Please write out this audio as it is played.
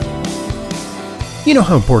You know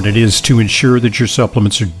how important it is to ensure that your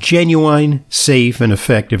supplements are genuine, safe, and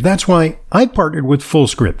effective. That's why I partnered with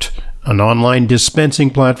FullScript, an online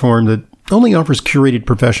dispensing platform that only offers curated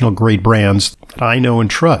professional-grade brands that I know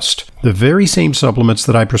and trust. The very same supplements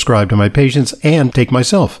that I prescribe to my patients and take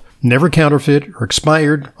myself. Never counterfeit or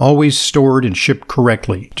expired, always stored and shipped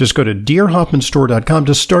correctly. Just go to drhoffmanstore.com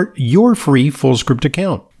to start your free FullScript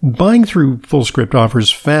account. Buying through FullScript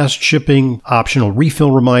offers fast shipping, optional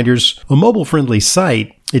refill reminders, a mobile-friendly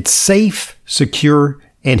site. It's safe, secure,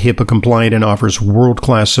 and HIPAA compliant and offers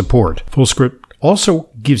world-class support. FullScript also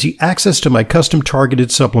gives you access to my custom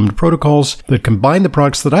targeted supplement protocols that combine the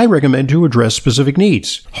products that I recommend to address specific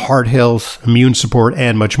needs. Heart health, immune support,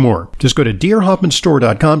 and much more. Just go to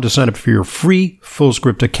drhoffmanstore.com to sign up for your free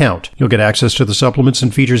FullScript account. You'll get access to the supplements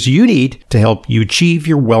and features you need to help you achieve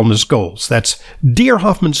your wellness goals. That's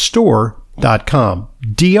drhoffmanstore.com.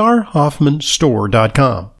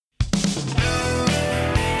 drhoffmanstore.com.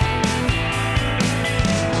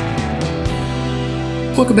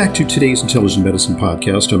 Welcome back to today's Intelligent Medicine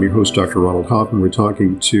Podcast. I'm your host, Dr. Ronald Hoffman. We're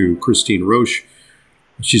talking to Christine Rosche.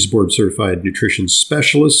 She's a board-certified nutrition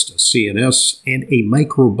specialist, a CNS, and a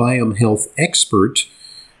microbiome health expert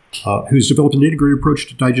who's developed an integrated approach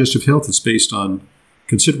to digestive health that's based on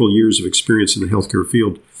considerable years of experience in the healthcare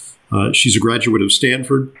field. She's a graduate of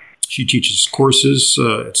Stanford. She teaches courses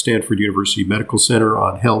at Stanford University Medical Center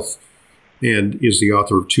on health and is the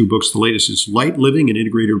author of 2 books. The latest is Light Living, an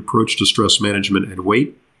Integrated Approach to Stress Management and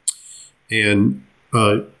Weight. And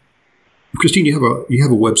Christine, you have a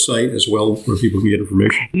website as well where people can get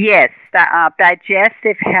information? Yes,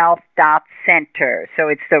 digestivehealth.center. So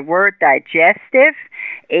it's the word digestive,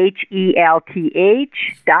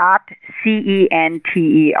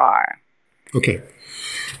 HELTH.CENTER. Okay.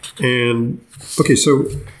 And, so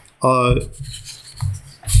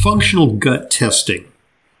functional gut testing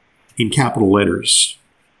in capital letters,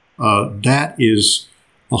 that is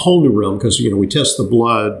a whole new realm because, we test the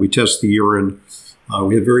blood, we test the urine,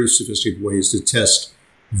 we have very sophisticated ways to test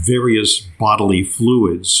various bodily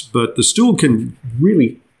fluids, but the stool can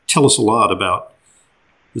really tell us a lot about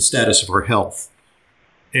the status of our health.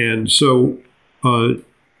 And so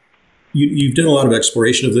you've done a lot of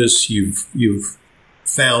exploration of this. You've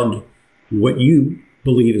found what you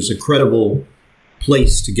believe is a credible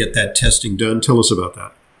place to get that testing done. Tell us about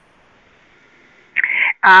that.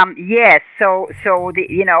 Yes. So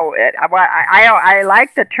I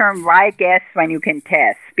like the term "why guess when you can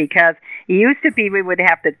test," because it used to be we would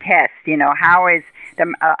have to test. How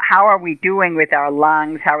are we doing with our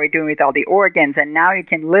lungs? How are we doing with all the organs? And now you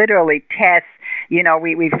can literally test.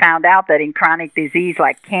 We found out that in chronic disease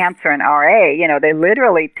like cancer and RA, they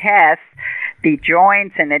literally test the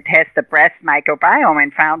joints and they test the breast microbiome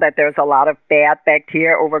and found that there's a lot of bad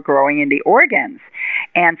bacteria overgrowing in the organs.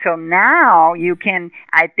 And so now you can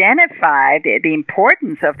identify the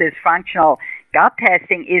importance of this functional gut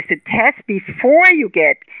testing is to test before you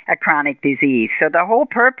get a chronic disease. So the whole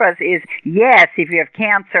purpose is, yes, if you have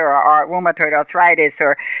cancer or rheumatoid arthritis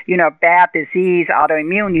or, bad disease,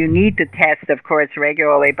 autoimmune, you need to test, of course,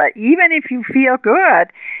 regularly. But even if you feel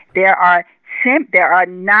good, you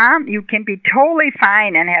can be totally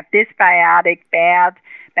fine and have dysbiotic bad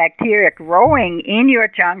bacteria growing in your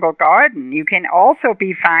jungle garden. You can also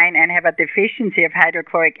be fine and have a deficiency of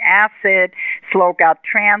hydrochloric acid, slow gut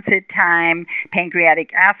transit time,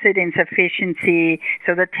 pancreatic acid insufficiency.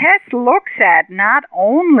 So the test looks at not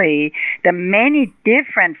only the many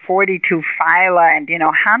different 42 phyla and,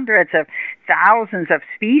 hundreds of thousands of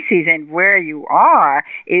species and where you are,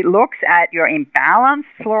 it looks at your imbalanced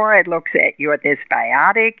flora, it looks at your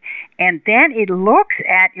dysbiotic, and then it looks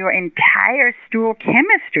at your entire stool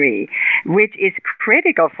chemistry, which is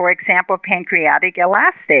critical. For example, pancreatic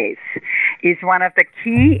elastase is one of the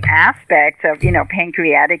key aspects of,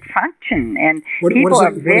 pancreatic function. And what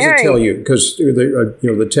does it tell you? Because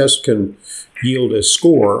the test can yield a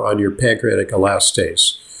score on your pancreatic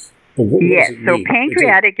elastase. Yes, so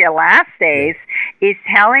pancreatic elastase is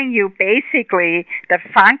telling you basically the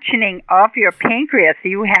functioning of your pancreas. Do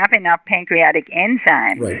you have enough pancreatic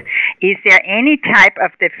enzymes? Right. Is there any type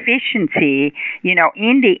of deficiency,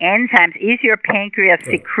 in the enzymes? Is your pancreas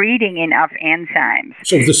secreting enough enzymes?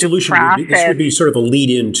 So the solution would be sort of a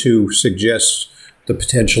lead-in to suggest the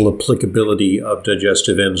potential applicability of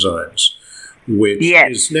digestive enzymes, which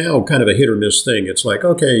is now kind of a hit or miss thing. It's like,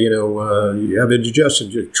 okay, you have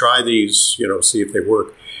indigestion, you try these, see if they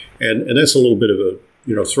work. And that's a little bit of a,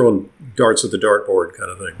 throwing darts at the dartboard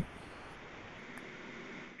kind of thing.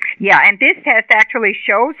 Yeah, and this test actually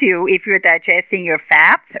shows you if you're digesting your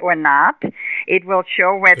fats or not. it will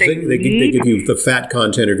show whether they give you the fat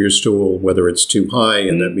content of your stool, whether it's too high,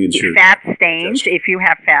 and that means you're fat stains. If you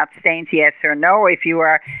have fat stains, yes or no. If you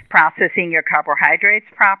are processing your carbohydrates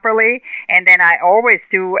properly, and then I always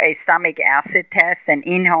do a stomach acid test, an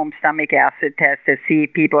in-home stomach acid test to see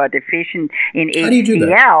if people are deficient in HCl. How do you do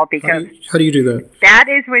that? Because how do you do that? that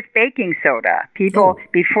is with baking soda. People,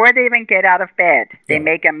 before they even get out of bed, they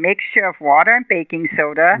make a mixture of water and baking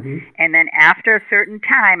soda, and then after a certain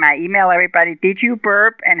time, I email everybody, did you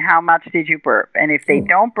burp and how much did you burp? And if they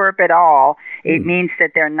don't burp at all, it means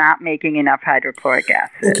that they're not making enough hydrochloric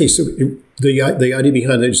acid. Okay, so the idea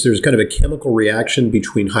behind it is there's kind of a chemical reaction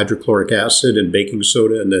between hydrochloric acid and baking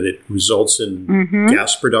soda, and then it results in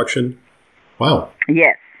gas production. Wow.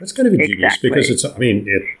 Yes. That's kind of ingenious because it's a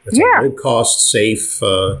low-cost, safe,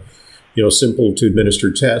 simple to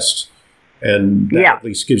administer test, and that at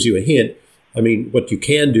least gives you a hint. I mean, what you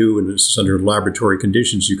can do, and this is under laboratory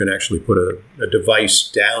conditions, you can actually put a device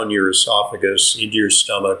down your esophagus into your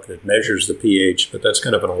stomach that measures the pH, but that's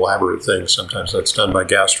kind of an elaborate thing. Sometimes that's done by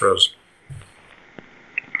gastros.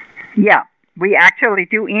 Yeah. We actually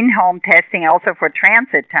do in-home testing also for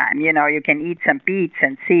transit time. You know, you can eat some beets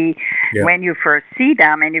and see when you first see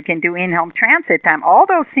them, and you can do in-home transit time. All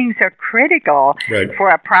those things are critical for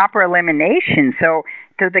a proper elimination. So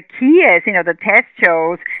the key is, the test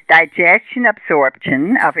shows digestion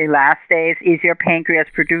absorption of elastase. Is your pancreas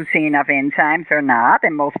producing enough enzymes or not?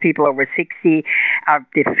 And most people over 60 are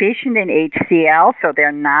deficient in HCl, so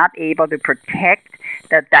they're not able to protect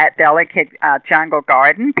that delicate jungle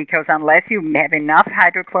garden, because unless you have enough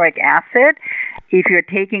hydrochloric acid, if you're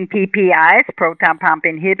taking PPIs, proton pump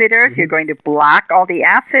inhibitors, you're going to block all the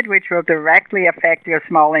acid, which will directly affect your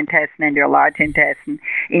small intestine and your large intestine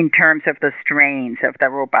in terms of the strains of the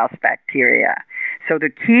robust bacteria. So to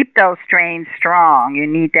keep those strains strong, you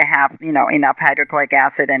need to have, enough hydrochloric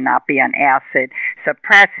acid and not be an acid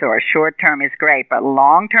suppressor. Short-term is great, but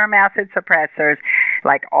long-term acid suppressors,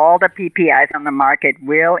 like all the PPIs on the market,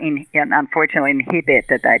 will unfortunately inhibit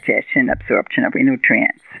the digestion absorption of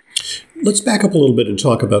nutrients. Let's back up a little bit and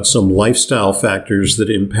talk about some lifestyle factors that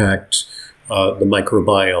impact the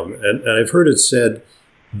microbiome. And I've heard it said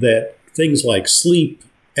that things like sleep,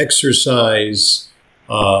 exercise,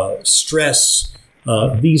 stress,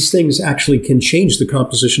 these things actually can change the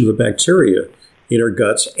composition of the bacteria in our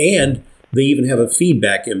guts, and they even have a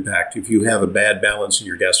feedback impact. If you have a bad balance in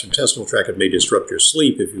your gastrointestinal tract, it may disrupt your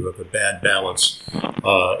sleep. If you have a bad balance,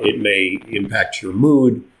 it may impact your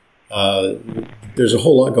mood. There's a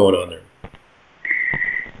whole lot going on there.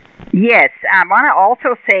 Yes, I want to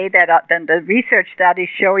also say that the research studies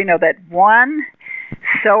show, that one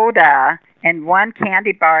soda and one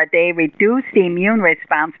candy bar a day reduced the immune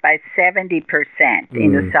response by 70%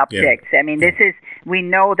 in the subjects. I mean, we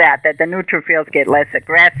know that the neutrophils get less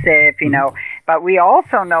aggressive, but we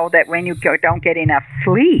also know that when you don't get enough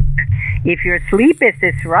sleep, if your sleep is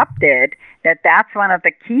disrupted, that's one of the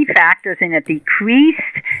key factors in a decreased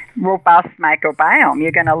robust microbiome.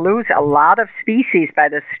 You're going to lose a lot of species by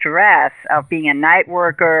the stress of being a night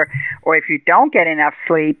worker, or if you don't get enough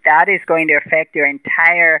sleep, that is going to affect your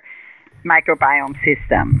entire microbiome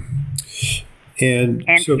system. And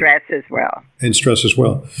stress as well. And stress as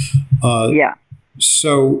well.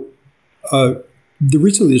 So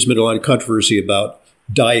recently there's been a lot of controversy about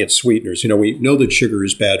diet sweeteners. We know that sugar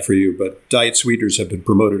is bad for you, but diet sweeteners have been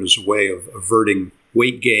promoted as a way of averting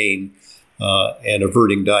weight gain and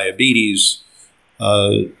averting diabetes.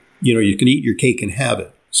 You can eat your cake and have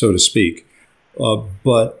it, so to speak.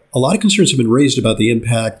 But a lot of concerns have been raised about the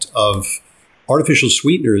impact of artificial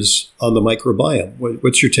sweeteners on the microbiome.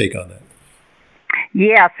 What's your take on that?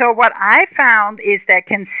 Yeah, so what I found is that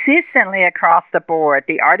consistently across the board,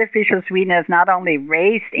 the artificial sweeteners not only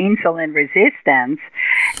raised insulin resistance,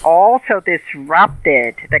 also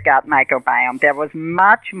disrupted the gut microbiome. There was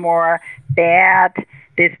much more bad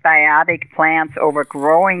dysbiotic plants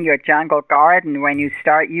overgrowing your jungle garden when you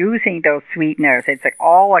start using those sweeteners. It's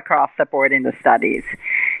all across the board in the studies,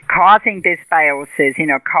 causing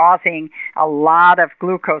dysbiosis, causing a lot of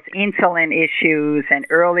glucose insulin issues and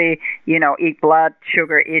early, blood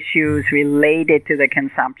sugar issues related to the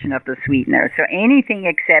consumption of the sweetener. So anything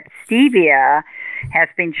except stevia has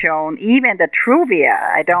been shown, even the Truvia.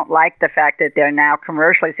 I don't like the fact that they're now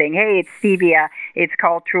commercially saying, hey, it's stevia, it's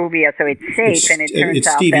called Truvia, so it's safe, and it turns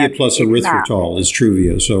out stevia that plus erythritol is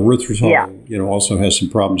Truvia. So erythritol, also has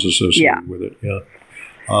some problems associated with it. Yeah.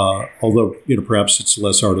 Although, perhaps it's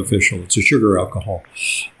less artificial. It's a sugar alcohol.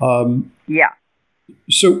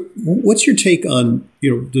 So what's your take on,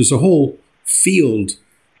 there's a whole field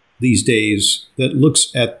these days that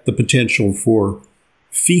looks at the potential for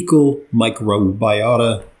fecal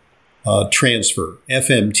microbiota transfer,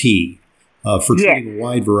 FMT, for treating a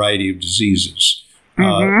wide variety of diseases.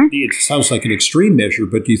 It sounds like an extreme measure,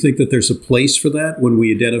 but do you think that there's a place for that when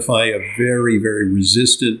we identify a very, very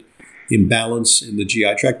resistant imbalance in the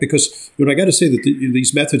GI tract? Because I got to say that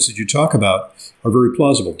these methods that you talk about are very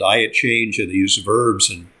plausible. Diet change and the use of herbs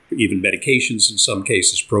and even medications in some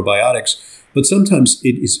cases, probiotics. But sometimes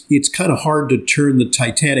it's kind of hard to turn the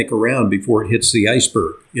Titanic around before it hits the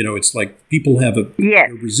iceberg. It's like people have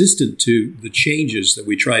they're resistant to the changes that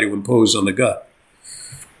we try to impose on the gut.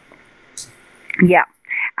 Yeah.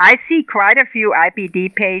 I see quite a few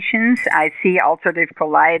IBD patients. I see ulcerative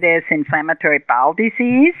colitis, inflammatory bowel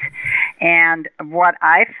disease. And what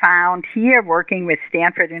I found here working with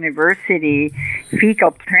Stanford University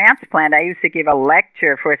fecal transplant, I used to give a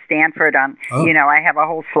lecture for Stanford on, I have a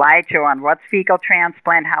whole slideshow on what's fecal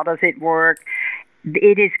transplant, how does it work.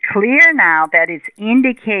 It is clear now that it's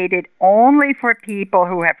indicated only for people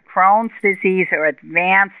who have Crohn's disease or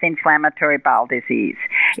advanced inflammatory bowel disease.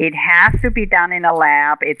 It has to be done in a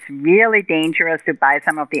lab. It's really dangerous to buy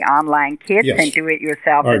some of the online kits and do it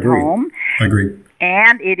yourself at home. I agree.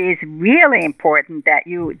 And it is really important that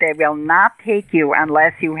they will not take you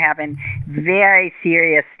unless you have a very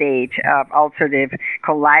serious stage of ulcerative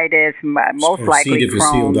colitis, most likely Crohn's. C.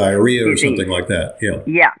 difficile diarrhea disease. Or something like that. Yeah.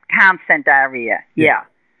 Yeah, constant diarrhea. Yeah.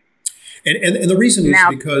 And the reason is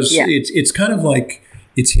because it's kind of like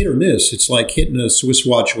it's hit or miss. It's like hitting a Swiss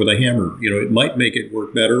watch with a hammer. It might make it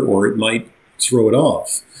work better or it might throw it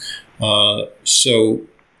off. So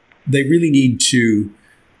they really need to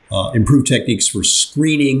improve techniques for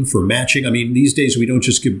screening, for matching. I mean, these days we don't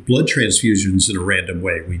just give blood transfusions in a random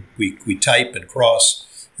way. We type and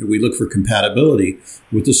cross and we look for compatibility.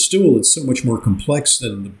 With the stool, it's so much more complex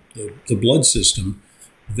than the blood system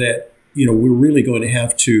that, we're really going to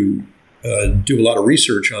have to do a lot of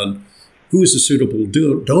research on who is a suitable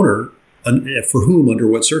donor for whom, under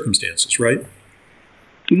what circumstances, right?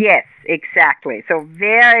 Yes, exactly. So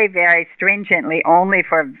very, very stringently only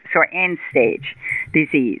for end-stage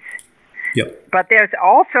disease. Yep. But there's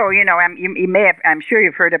also, I'm sure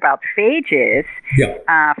you've heard about phages.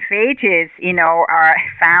 Yeah. Phages, are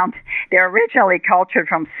found, they're originally cultured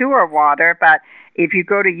from sewer water, but if you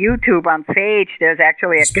go to YouTube on phage, there's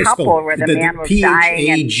actually a couple where the man was dying.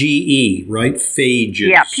 P-H-A-G-E, right? Phages.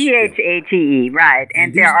 Yeah, P-H-A-G-E, right.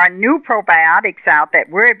 And there are new probiotics out that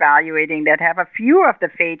we're evaluating that have a few of the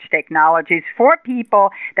phage technologies for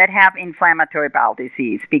people that have inflammatory bowel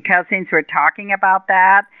disease. Because since we're talking about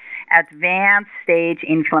that, advanced stage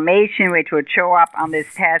inflammation, which would show up on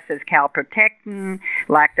this test as calprotectin,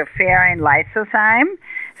 lactoferrin, lysozyme.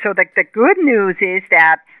 So the good news is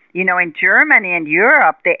that in Germany and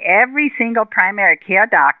Europe, every single primary care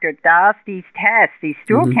doctor does these tests, these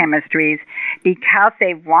stool chemistries, because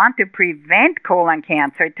they want to prevent colon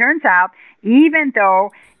cancer. It turns out, even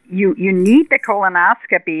though you need the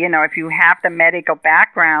colonoscopy, if you have the medical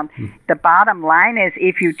background, the bottom line is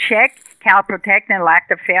if you check calprotectin and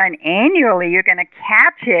lactoferrin annually, you're going to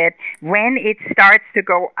catch it when it starts to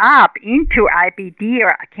go up into IBD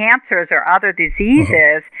or cancers or other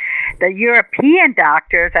diseases. The European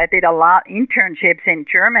doctors, I did a lot of internships in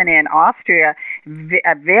Germany and Austria,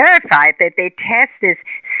 verified that they test this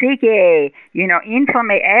SIG-A,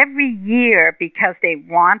 every year because they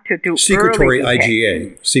want to do secretory early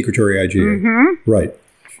IgA. Secretory IgA. Right.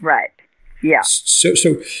 Right. Yeah. So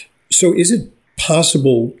is it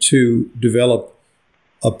possible to develop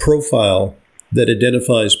a profile that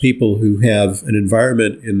identifies people who have an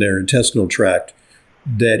environment in their intestinal tract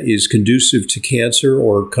that is conducive to cancer,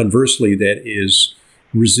 or conversely, that is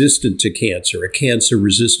resistant to cancer, a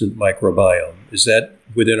cancer-resistant microbiome? Is that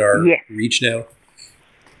within our reach now?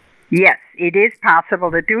 Yes, it is possible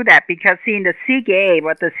to do that because, in the SIG-A,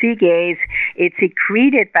 what the SIG-A is, it's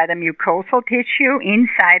secreted by the mucosal tissue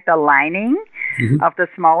inside the lining of the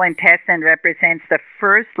small intestine, represents the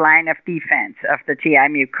first line of defense of the GI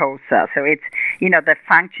mucosa. So it's, the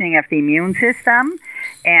functioning of the immune system.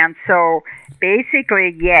 And so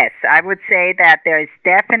basically, yes, I would say that there is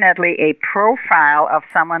definitely a profile of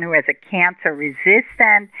someone who has a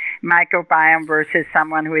cancer-resistant microbiome versus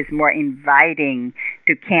someone who is more inviting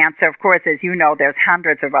to cancer. Of course, as you know, there's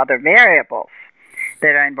hundreds of other variables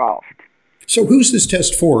that are involved. So who's this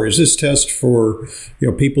test for? Is this test for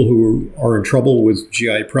people who are in trouble with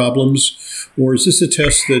GI problems? Or is this a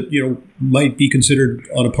test that might be considered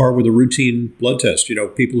on a par with a routine blood test?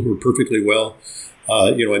 People who are perfectly well.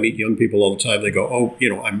 I meet young people all the time. They go,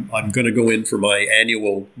 I'm going to go in for my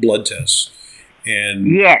annual blood tests. And,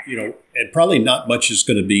 and probably not much is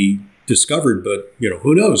going to be discovered, but,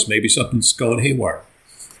 who knows? Maybe something's going haywire.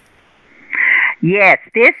 Yes,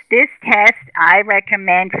 this test I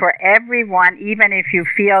recommend for everyone, even if you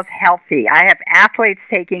feel healthy. I have athletes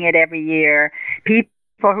taking it every year. People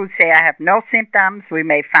who say I have no symptoms, we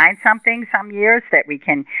may find something some years that we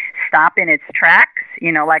can stop in its tracks,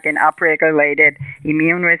 like an upregulated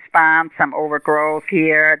immune response, some overgrowth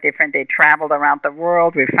here, different. They traveled around the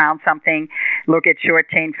world. We found something. Look at short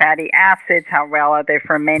chain fatty acids. How well are they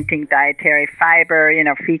fermenting dietary fiber,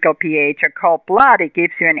 fecal pH or cold blood? It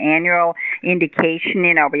gives you an annual indication,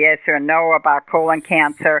 yes or no about colon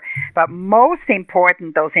cancer. But most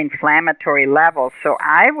important, those inflammatory levels. So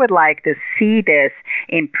I would like to see this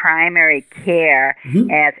in primary care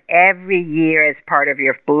as every year as part of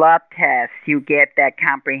your blood test, you get that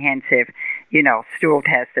comprehensive, stool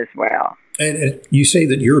test as well. And you say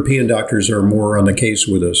that European doctors are more on the case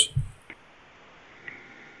with us.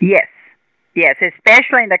 Yes,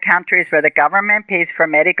 especially in the countries where the government pays for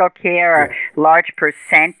medical care a large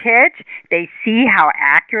percentage. They see how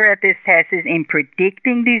accurate this test is in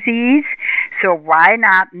predicting disease. So why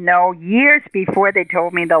not know years before they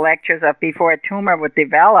told me in the lectures of before a tumor would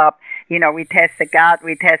develop, we test the gut,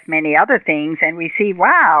 we test many other things, and we see,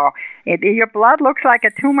 wow, your blood looks like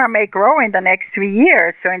a tumor may grow in the next 3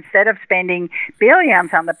 years. So instead of spending billions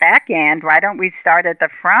on the back end, why don't we start at the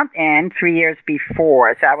front end 3 years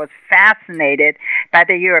before? So I was fascinated by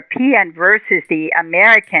the European versus the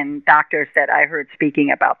American doctors that I heard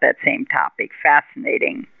speaking about that same topic.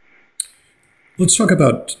 Fascinating. Let's talk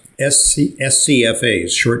about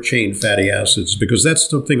SCFAs, short-chain fatty acids, because that's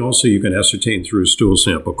something also you can ascertain through a stool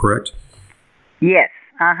sample, correct? Yes.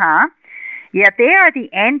 Yeah, they are the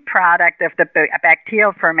end product of the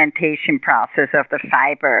bacterial fermentation process of the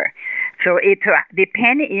fiber. So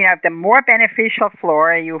depending, the more beneficial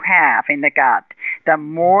flora you have in the gut, the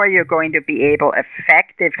more you're going to be able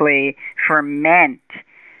effectively ferment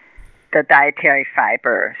the dietary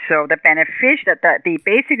fiber. So the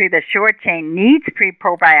basically the short chain needs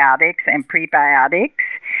probiotics and prebiotics,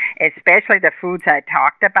 especially the foods I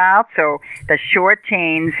talked about. So the short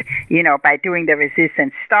chains, by doing the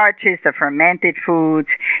resistant starches, the fermented foods,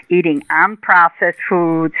 eating unprocessed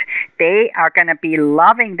foods, they are going to be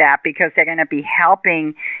loving that because they're going to be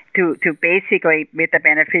helping to basically, with the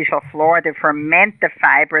beneficial flora, to ferment the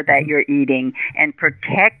fiber that you're eating and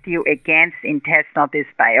protect you against intestinal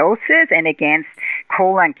dysbiosis and against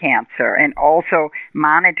colon cancer, and also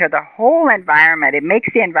monitor the whole environment. It makes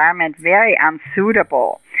the environment very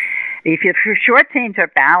unsuitable. If your short chains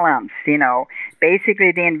are balanced,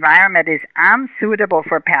 basically the environment is unsuitable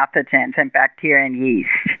for pathogens and bacteria and yeast.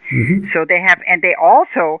 So they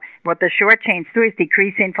also, what the short chains do is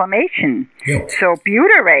decrease inflammation. So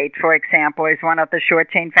butyrate, for example, is one of the short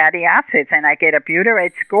chain fatty acids, and I get a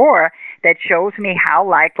butyrate score that shows me how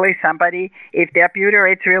likely somebody, if their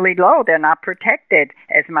butyrate's really low, they're not protected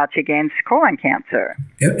as much against colon cancer.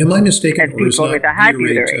 Am I mistaken, as people with a high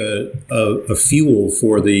butyrate a fuel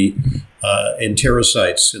for the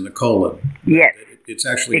enterocytes in the colon? Yes. It's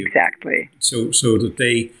actually exactly so that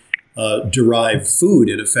they derive food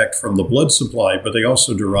in effect from the blood supply, but they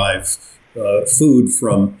also derive food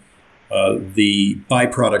from the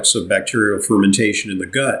byproducts of bacterial fermentation in the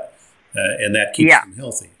gut, and that keeps them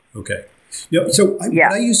healthy. Okay.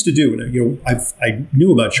 What I used to do, I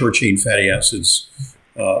knew about short chain fatty acids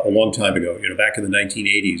a long time ago, back in the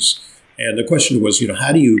 1980s, and the question was,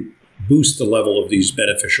 how do you boost the level of these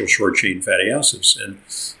beneficial short-chain fatty acids?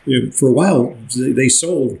 And for a while, they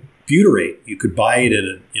sold butyrate. You could buy it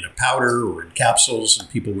in a powder or in capsules, and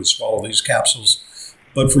people would swallow these capsules.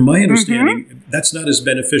 But from my understanding, that's not as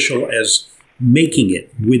beneficial as making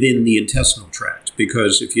it within the intestinal tract,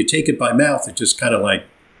 because if you take it by mouth, it just kind of like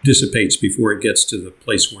dissipates before it gets to the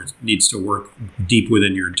place where it needs to work deep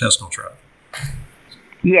within your intestinal tract.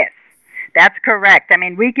 Yes. That's correct. I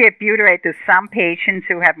mean, we give butyrate to some patients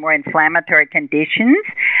who have more inflammatory conditions,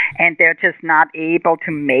 and they're just not able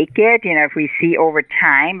to make it, if we see over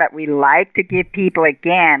time. But we like to give people,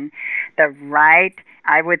 again, the right,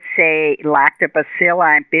 I would say,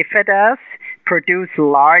 Lactobacilli and bifidus produce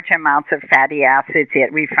large amounts of fatty acids,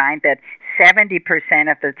 yet we find that 70%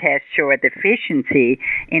 of the tests show a deficiency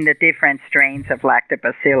in the different strains of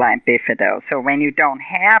Lactobacilli and bifidus. So when you don't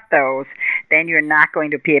have those, then you're not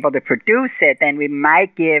going to be able to produce it. Then we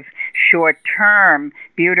might give short-term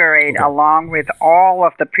butyrate along with all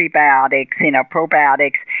of the prebiotics,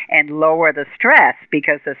 probiotics, and lower the stress,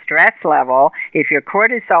 because the stress level, if your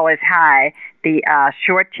cortisol is high, the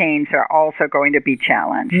short chains are also going to be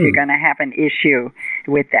challenged. You're going to have an issue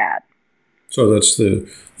with that. So that's the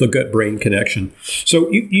gut-brain connection. So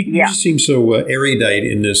you just seem so erudite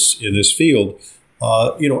in this field.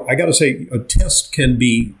 I got to say, a test can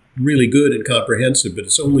be really good and comprehensive, but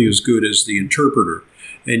it's only as good as the interpreter.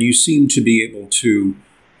 And you seem to be able to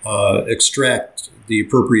extract the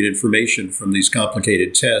appropriate information from these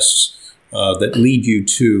complicated tests that lead you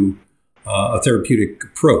to a therapeutic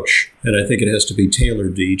approach. And I think it has to be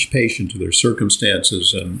tailored to each patient, to their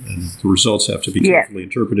circumstances, and the results have to be carefully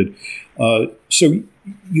interpreted. So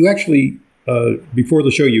you actually, before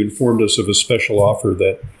the show, you informed us of a special offer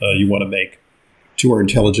that you want to make to our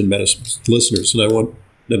Intelligent Medicine listeners, and I want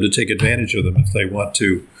them to take advantage of them if they want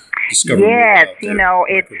to discover more about their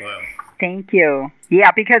microbiome. Thank you.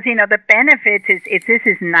 Yeah, because, the benefits is this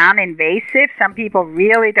is non-invasive. Some people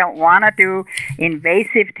really don't want to do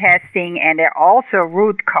invasive testing, and they're also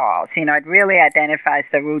root cause. It really identifies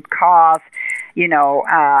the root cause,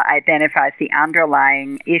 identifies the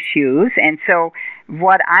underlying issues. And so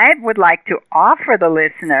what I would like to offer the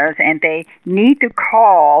listeners, and they need to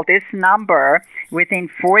call this number within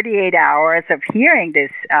 48 hours of hearing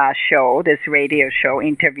this show, this radio show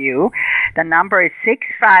interview. The number is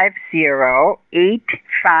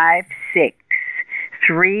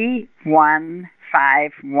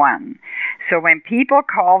 650-856-3151. So when people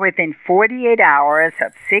call within 48 hours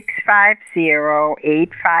of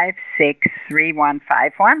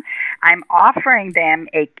 650-856-3151, I'm offering them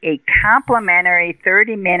a complimentary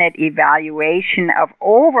 30-minute evaluation of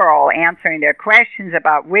overall answering their questions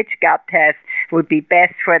about which gut test would be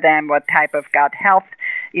best for them, what type of gut health,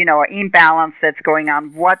 or imbalance that's going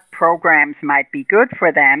on, what programs might be good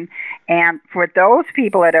for them. And for those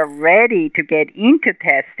people that are ready to get into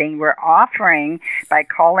testing, we're offering, by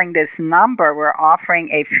calling this number, we're offering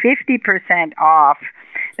a 50% off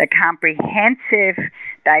the comprehensive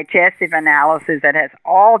digestive analysis that has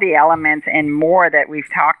all the elements and more that we've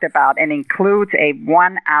talked about, and includes a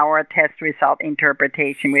 1-hour test result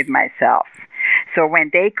interpretation with myself. So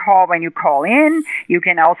when you call in, you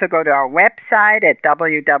can also go to our website at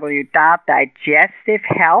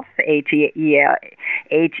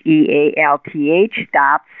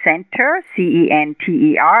www.digestivehealth.center, CENTER.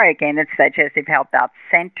 Again, it's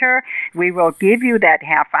digestivehealth.center. We will give you that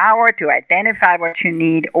half hour to identify what you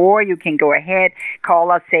need, or you can go ahead,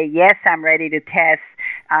 call us, say, yes, I'm ready to test.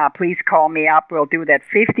 Please call me up. We'll do that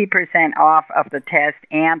 50% off of the test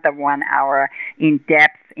and the 1-hour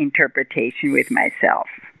in-depth interpretation with myself.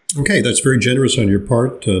 Okay, that's very generous on your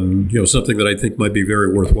part, and something that I think might be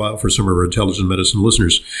very worthwhile for some of our Intelligent Medicine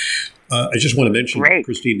listeners. I just want to mention,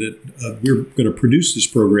 Christine, that we're going to produce this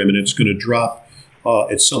program, and it's going to drop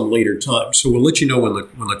at some later time. So we'll let you know when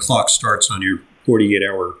the clock starts on your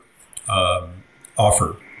 48-hour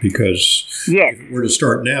offer, because if it were to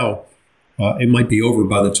start now, it might be over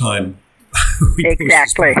by the time we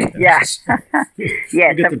exactly. Yes.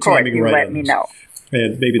 Yes, of course. You let me know.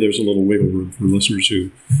 And maybe there's a little wiggle room for listeners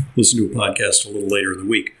who listen to a podcast a little later in the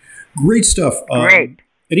week. Great stuff. Great.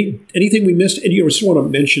 Anything we missed? And I just want to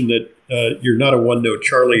mention that you're not a one-note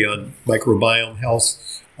Charlie on microbiome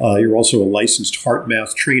health. You're also a licensed heart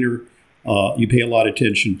math trainer. You pay a lot of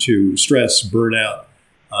attention to stress, burnout,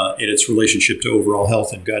 and its relationship to overall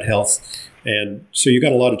health and gut health. And so you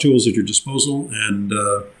got a lot of tools at your disposal, and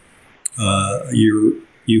you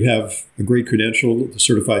have a great credential, the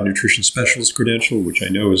Certified Nutrition Specialist credential, which I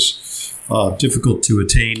know is difficult to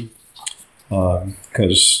attain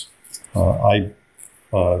because I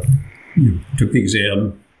took the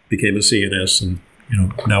exam, became a CNS, and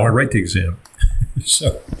now I write the exam.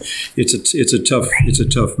 So it's a tough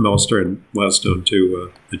milestone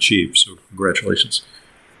to achieve. So congratulations.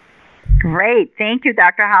 Great. Thank you,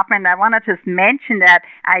 Dr. Hoffman. I want to just mention that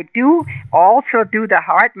I do also do the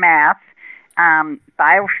heart math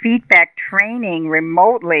biofeedback training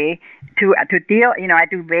remotely to deal, I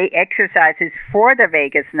do exercises for the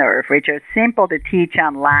vagus nerve, which are simple to teach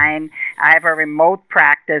online. I have a remote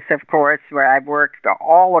practice, of course, where I've worked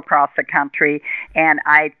all across the country, and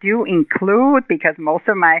I do include, because most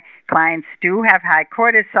of my clients do have high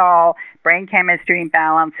cortisol, brain chemistry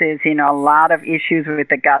imbalances, a lot of issues with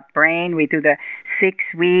the gut-brain. We do the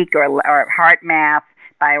 6-week or heart math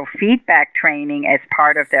biofeedback training as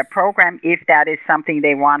part of their program, if that is something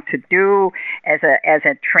they want to do as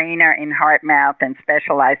a trainer in heart math and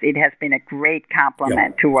specialized. It has been a great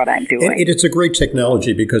complement to what I'm doing. And it's a great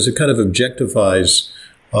technology because it kind of objectifies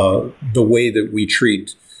the way that we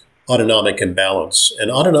treat autonomic imbalance.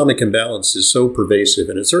 And autonomic imbalance is so pervasive,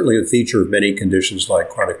 and it's certainly a feature of many conditions like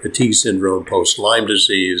chronic fatigue syndrome, post-Lyme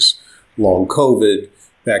disease, long COVID,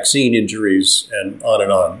 vaccine injuries, and on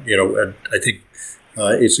and on. And I think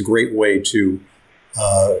it's a great way to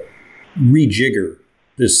rejigger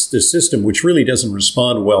this system, which really doesn't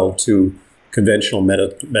respond well to conventional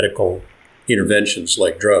medical interventions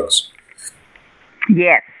like drugs.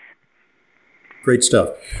 Yes. Great stuff.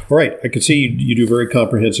 All right. I can see you do very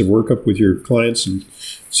comprehensive workup with your clients. And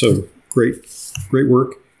so great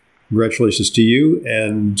work. Congratulations to you.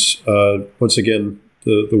 And once again,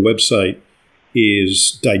 the website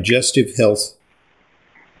is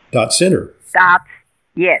digestivehealth.center.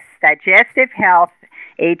 Yes, Digestive Health,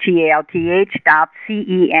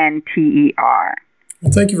 HEALTH.CENTER.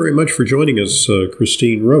 Well, thank you very much for joining us,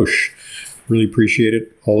 Christine Rosche. Really appreciate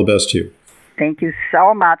it. All the best to you. Thank you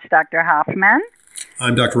so much, Dr. Hoffman.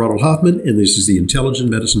 I'm Dr. Ronald Hoffman, and this is the Intelligent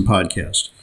Medicine Podcast.